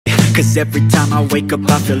Cause every time I wake up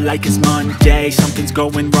I feel like it's Monday. Something's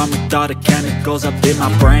going wrong with all the chemicals up in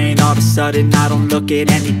my brain. All of a sudden I don't look at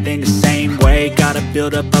anything the same way. Gotta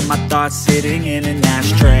build up of my thoughts sitting in an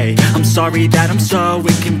ashtray. I'm sorry that I'm so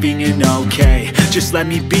inconvenient, okay? Just let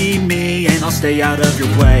me be me and I'll stay out of your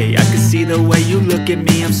way. I can see the way you look at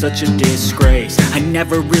me, I'm such a disgrace. I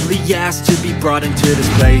never really asked to be brought into this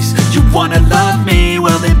place. You wanna love me?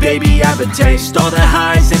 Well then baby have a taste. All the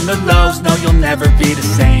highs and the lows, no you'll never be the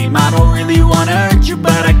same. I don't really wanna hurt you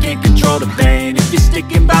but I can't control the pain. If you're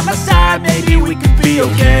sticking by my side, maybe we could be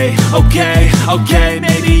okay. Okay,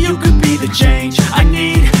 maybe you could be the change I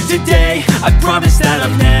need today. I promise that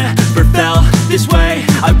I've never felt this way.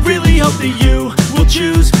 I really hope that you will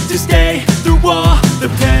choose to stay through all the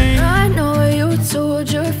pain. I know you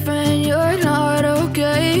told your friend you're not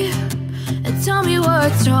okay, and tell me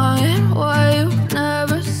what's wrong and why you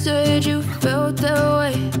never said you felt that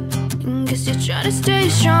way. And guess you're trying to stay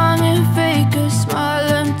strong and fake a smile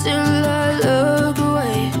until I look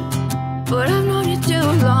away. But I've known you too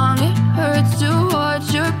long, it hurts to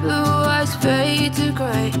watch your blue eyes fade to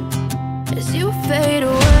gray as you fade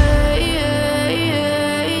away.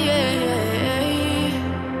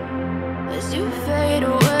 As you fade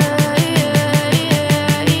away.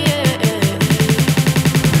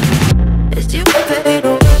 As you fade away. As you fade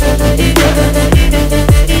away.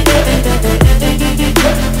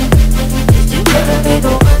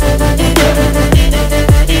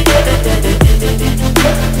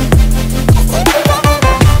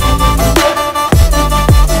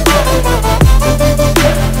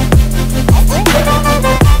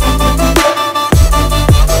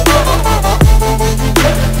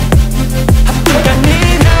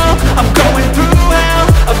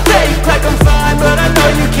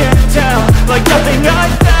 Like nothing I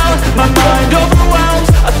found, my mind overwhelmed.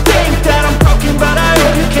 I think that I'm broken, but I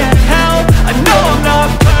hope you can't help. I know I'm not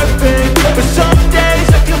perfect, but some days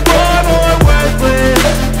I feel far more worthless.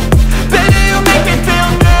 Baby, you make me feel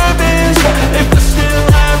nervous. If I still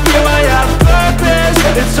have you, I have purpose.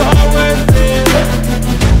 It's all worth it.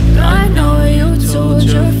 I know you told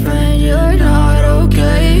your friend you're not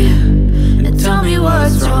okay, and tell me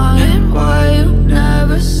what's wrong and why you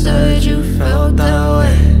never said you felt that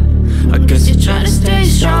way. I guess you're trying to stay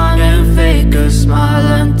strong and fake a smile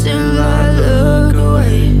until I look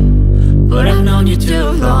away. But I've known you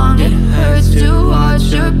too long, it hurts to watch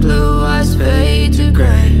your blue eyes fade to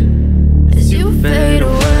gray as you fade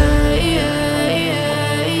away.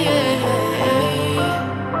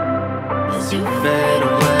 As you fade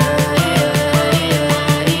away.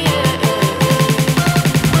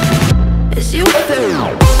 As you fade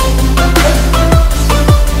away.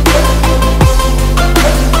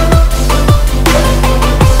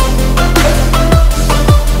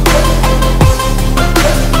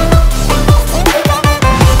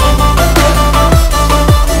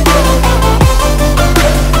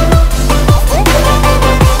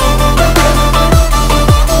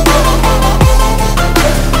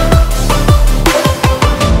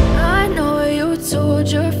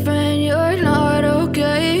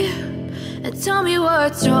 Tell me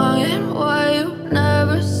what's wrong and why you never